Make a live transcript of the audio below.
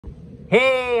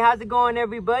Hey, how's it going,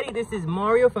 everybody? This is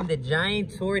Mario from the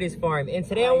Giant Tortoise Farm, and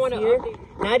today I want to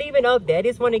not even update. I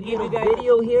just want to give you guys a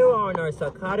video here on our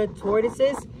Sulcata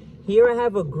tortoises. Here I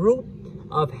have a group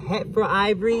of Heterozygous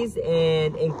ivories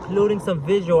and including some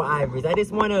visual ivories. I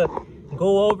just want to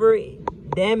go over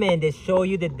them and just show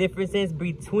you the differences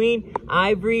between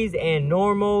ivories and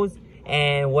normals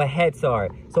and what hets are.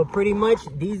 So pretty much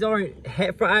these are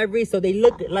Heterozygous ivories, so they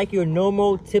look like your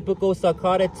normal typical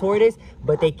Sulcata tortoise,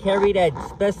 but they carry that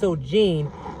special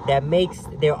gene that makes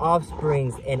their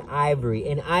offsprings an ivory.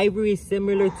 And ivory is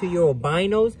similar to your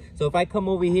albinos. So if I come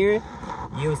over here,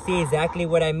 you'll see exactly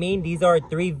what I mean. These are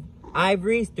three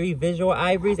visual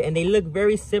ivories, and they look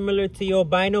very similar to your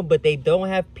albino, but they don't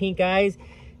have pink eyes.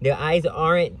 Their eyes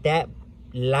aren't that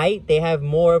light. They have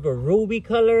more of a ruby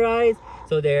color eyes,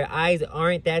 so their eyes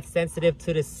aren't that sensitive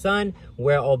to the sun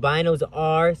where albinos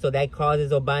are. So that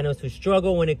causes albinos to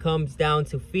struggle when it comes down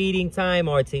to feeding time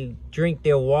or to drink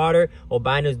their water.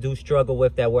 Albinos do struggle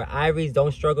with that, where ivories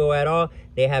don't struggle at all.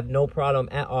 They have no problem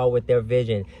at all with their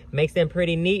vision. Makes them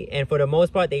pretty neat, and for the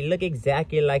most part they look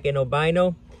exactly like an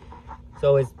albino.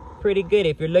 So it's pretty good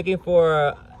if you're looking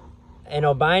for an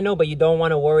albino but you don't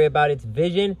want to worry about its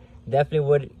vision. Definitely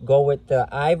would go with the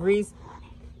ivories.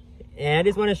 And I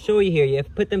just want to show you here, you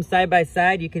put them side by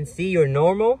side, you can see your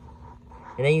normal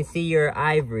and then you see your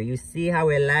ivory. You see how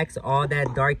it lacks all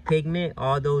that dark pigment,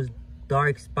 all those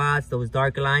dark spots, those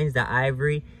dark lines. The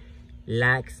ivory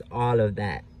lacks all of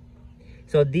that.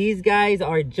 So these guys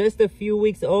are just a few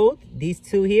weeks old, these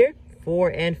two here,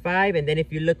 4 and 5. And then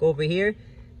if you look over here,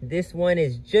 this one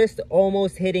is just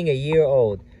almost hitting a year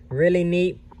old. Really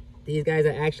neat. These guys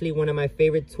are actually one of my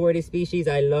favorite tortoise species.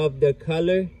 I love the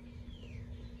color,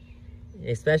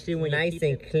 especially when nice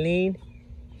and clean.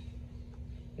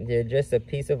 They're just a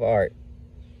piece of art.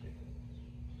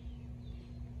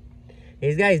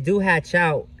 These guys do hatch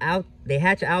out. They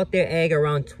hatch out their egg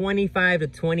around 25 to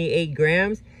 28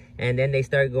 grams, and then they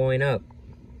start going up.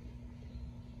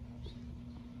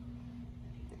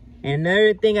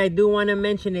 Another thing I do want to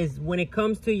mention is when it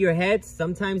comes to your heads,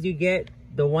 sometimes you get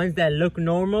the ones that look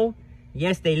normal.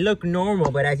 Yes, they look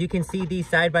normal, but as you can see, these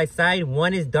side by side,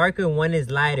 one is darker, one is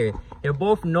lighter. They're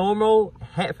both normal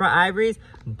Heterozygous ivories,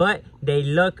 but they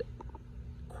look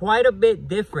quite a bit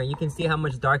different. You can see how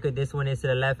much darker this one is to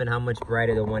the left and how much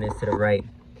brighter the one is to the right.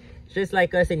 It's just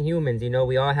like us and humans, you know,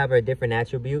 we all have our different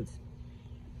attributes.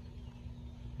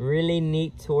 Really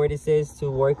neat tortoises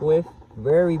to work with.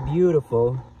 Very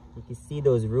beautiful. You can see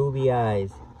those ruby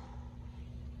eyes.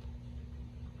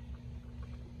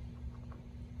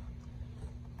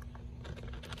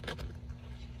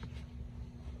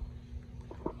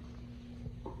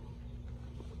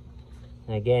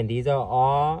 Again, these are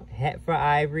all Heterozygous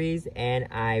ivories and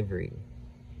ivory.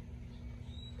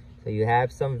 So you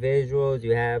have some visuals,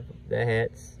 you have the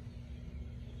hets.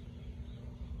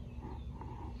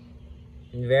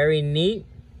 Very neat.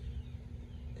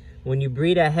 When you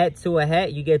breed a het to a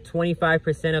het, you get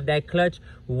 25% of that clutch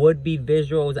would be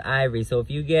visuals ivory. So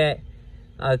if you get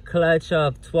a clutch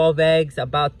of 12 eggs,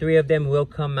 about 3 of them will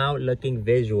come out looking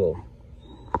visual.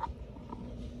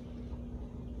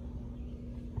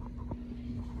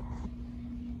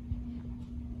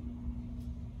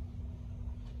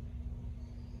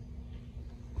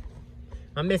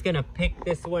 I'm just gonna pick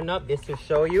this one up just to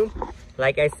show you.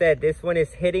 Like I said, this one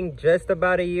is hitting just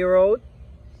about a year old.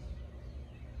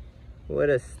 What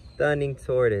a stunning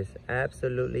tortoise.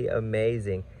 Absolutely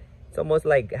amazing. It's almost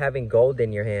like having gold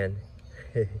in your hand.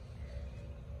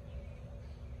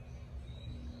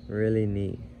 Really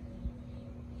neat.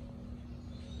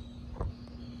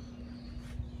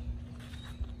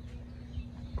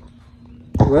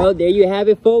 Well, there you have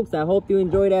it, folks. I hope you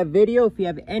enjoyed that video. If you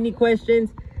have any questions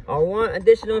or want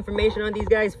additional information on these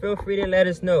guys, feel free to let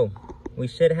us know. We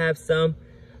should have some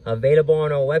available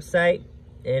on our website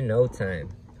in no time.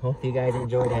 Hope you guys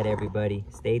enjoyed that, everybody.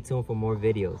 Stay tuned for more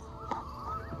videos.